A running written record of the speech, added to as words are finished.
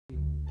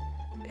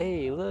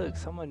Hey, look,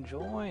 someone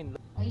joined.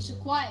 Are you so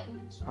quiet?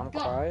 I'm Go.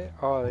 quiet?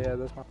 Oh, yeah,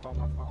 that's my fault,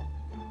 my fault.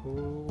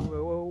 Ooh,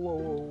 whoa, whoa,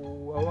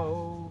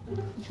 whoa, whoa.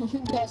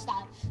 That's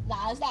not.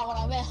 Nah, that's not what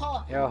I meant.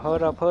 Hold on. Yo,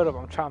 hold up, hold up.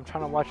 I'm trying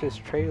to watch this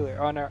trailer.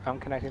 Oh, no, I'm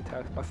connecting to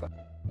Xbox.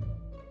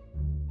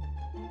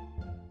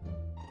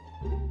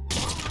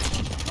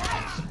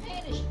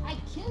 Spanish, I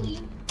kill you.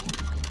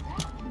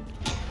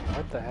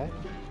 What the heck?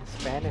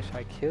 Spanish,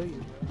 I kill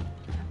you.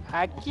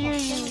 I kill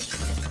you.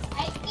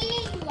 I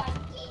kill you. I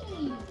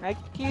kill you. I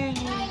kill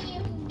you. I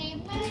am the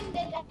man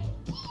that I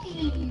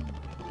kill you.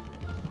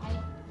 I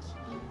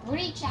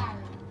retard.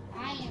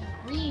 I am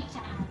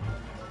retard.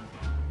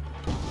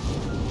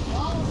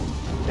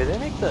 Oh. Did they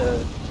make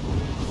the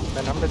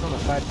numbers on the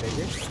side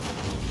bigger?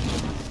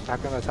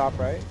 Back on the top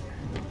right?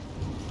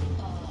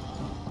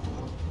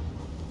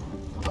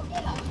 Look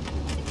at us.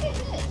 Look at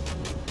this.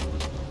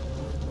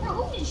 Bro,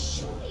 who is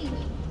shooting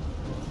me?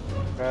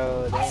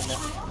 Bro,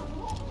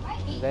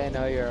 they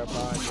know you're a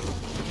bot.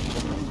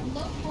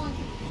 No point.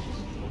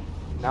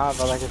 Nah,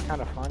 but like it's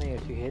kind of funny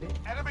if you hit it.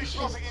 Enemy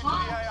dropping into the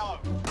AO.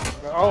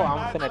 Oh,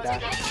 I'm finna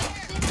die.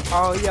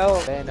 Oh,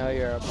 yo. They know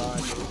you're a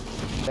bot.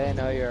 They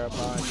know you're a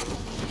bot.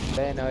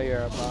 They know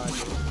you're a bot. I'm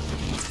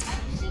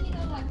sitting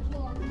on my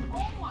floor.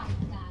 Oh my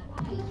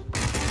god.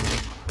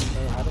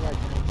 Bro, how do I...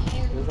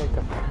 There's like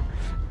the...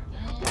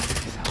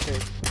 Sorry.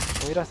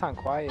 Maybe that sound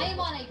quiet. I am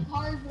on a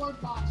cardboard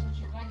box,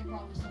 which I could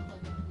probably still play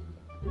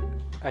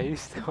with. Are you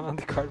still on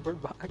the cardboard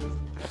box?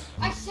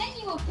 I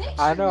sent you a picture.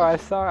 I know, I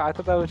saw it. I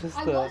thought that was just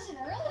I the... wasn't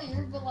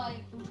earlier, but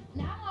like,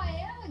 now I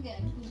am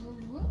again, because we're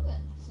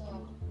moving,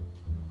 so...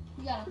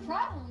 You got a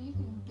problem, you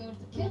can go to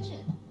the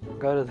kitchen.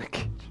 Go to the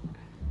kitchen.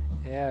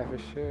 Yeah, for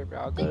sure, bro.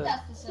 I'll I go think to...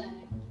 that's the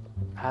saying.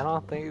 I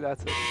don't think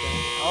that's a thing.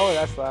 Oh,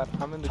 that's loud.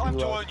 I'm in the Time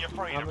to gulag. earn your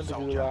freedom, I'm in the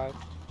soldier. gulag.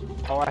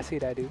 Oh, I see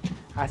that dude.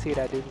 I see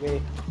that dude.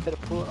 Wait, to the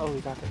pool. Oh,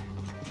 he got there.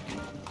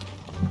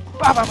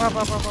 Bah, bah, bah,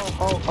 bah, bah, bah.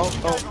 Oh, oh,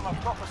 Gave oh. them a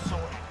proper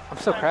sword. I'm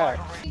so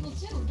cracked. People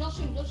too, don't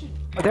shoot, don't shoot.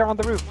 Oh, they're on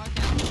the roof.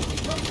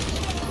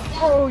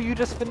 Oh, you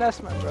just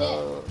finessed my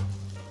bro.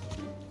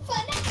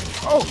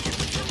 Oh!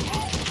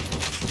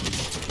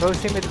 Bro, his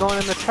teammate's going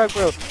in the truck,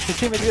 bro. His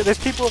teammate, there's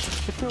people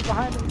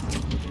behind him.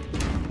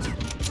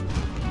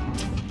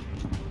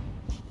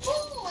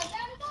 Oh, I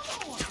got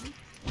another one.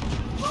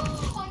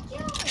 Oh, I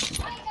killed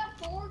him. I got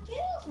 4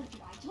 kills with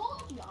you. I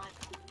told you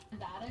I'm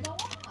bad at a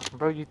lot.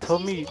 Bro, you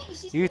told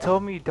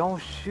me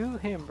don't shoot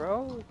him,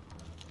 bro.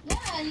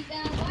 Yeah, you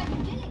got why you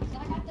did it, 'cause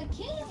I got the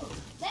kill.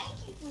 Thank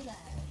you for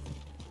that.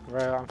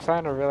 Bro, I'm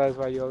starting to realize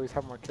why you always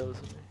have more kills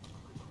than me.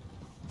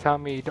 Tell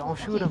me, don't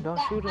shoot him, don't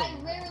shoot I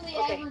him. rarely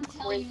ever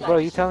tell you that. Bro,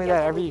 you tell me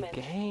that every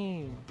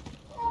game.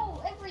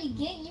 Bro, every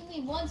game, you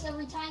mean once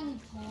every time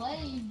we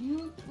play,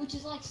 dude, which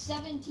is like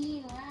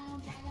 17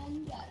 rounds.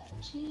 You gotta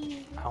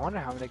chill. I wonder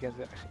how many games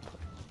we actually play.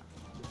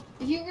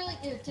 If you really,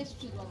 here,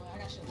 text me, by the way, I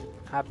gotta show you.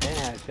 I've been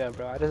had shell,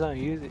 bro. I just don't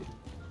use it.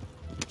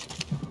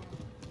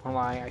 I'm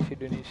lying, I should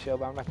do need shell,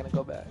 but I'm not gonna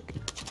go back.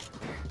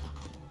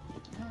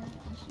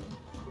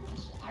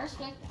 I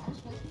respect it, I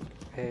respect it.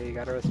 Hey, you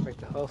gotta respect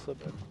the hustle,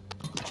 bro.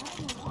 I don't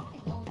know why,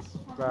 though, it's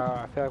fucking- Bro,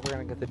 I feel like we're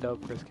gonna get the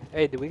dub first game.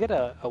 Hey, did we get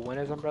a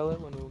winner's umbrella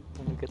when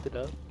we get the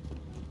dub?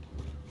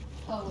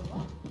 Oh,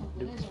 what?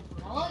 There's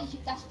umbrella?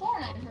 That's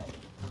Fortnite, right?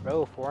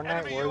 Bro,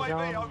 Fortnite, Enemy UAV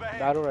Warzone, overhead.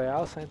 Battle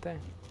Royale, same thing.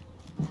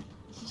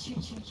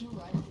 You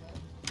right,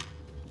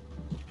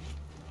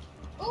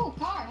 bro. Ooh,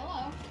 car,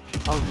 hello.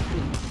 Oh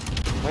shoot.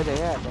 Where they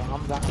at, bro?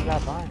 I'm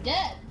not buying.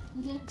 Dead.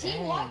 Team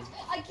Dang. what?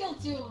 I killed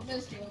 2 of them,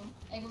 those 2 of them.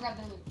 Hey, go grab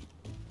the loot.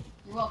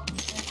 You're welcome.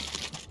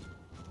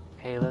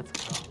 Hey, let's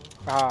go.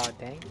 Ah,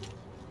 dang.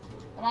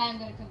 But I am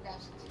gonna come grab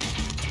some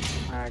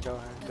too. Alright, go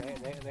ahead.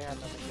 They have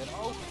nothing good.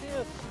 Oh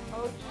shit!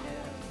 Oh shit!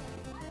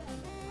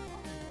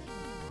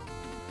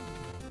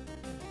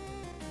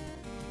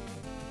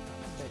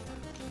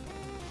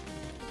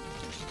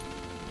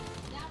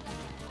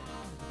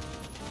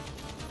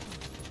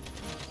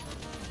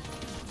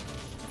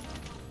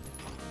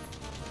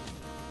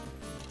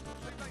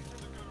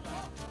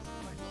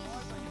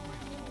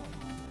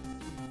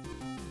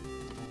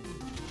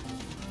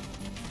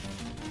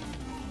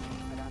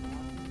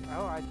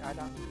 Oh, I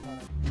don't.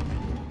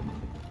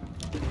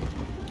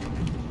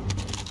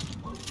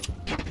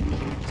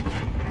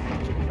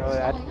 Bro,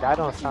 that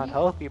don't sound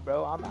healthy,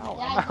 bro. I'm out.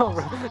 I'm out,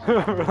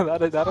 bro. Bro,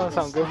 that don't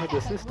sound good for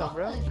the system,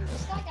 bro.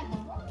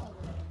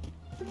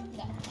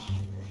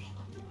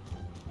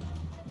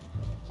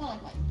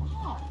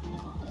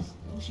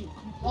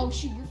 Oh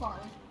shoot, you're far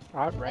away.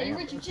 Alright. Hey,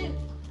 Richard, chill.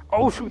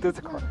 Oh shoot, there's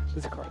a car.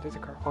 There's a car. There's a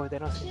car. Oh, they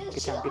don't see me.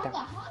 Get down, get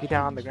down. Get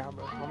down on the ground,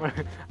 bro.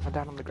 I'm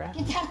down on the ground.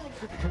 Get down.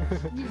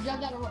 You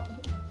jump down a rope.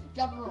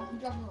 Drop a roll.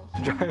 Drop a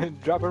roll.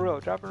 Drop a roll.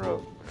 Drop a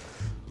roll.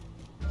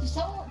 Just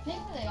tell me what pick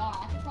they are.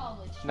 I could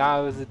probably. Nah,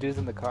 it was the dudes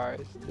in the car.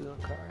 It's the dudes in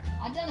the car.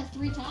 I've done it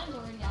 3 times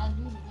already. I'll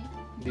do it again.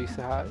 Do you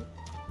still have it?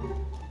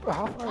 Bro,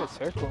 how far is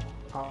circle?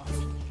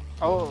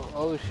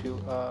 Oh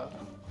shoot.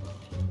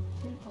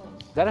 Pretty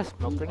close. Is that a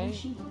smoke Oh, grenade?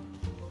 shoot.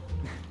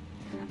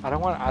 I don't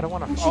want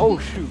to. Oh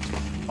shoot!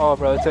 Oh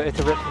bro, it's a rip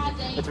for me. Ah,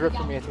 dang, It's a rip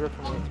for you me. got It's a rip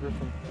for me. It's a rip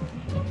for me.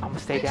 I'm gonna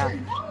stay Richard,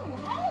 down. no,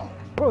 help.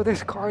 Bro,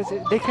 there's cars.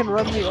 They can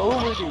run me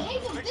over, dude.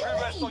 Victory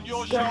rests on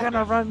your They're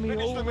gonna shoulders. run me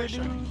Finish the over,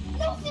 mission. dude.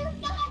 No, they're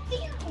not.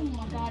 They're. Oh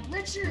my God,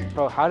 Richard.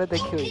 Bro, how did they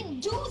You kill you? can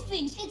do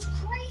things. It's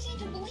crazy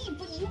to believe,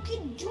 but you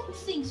can do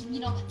things.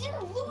 You know,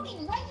 they're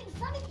looting right in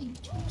front of you.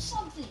 Do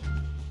something.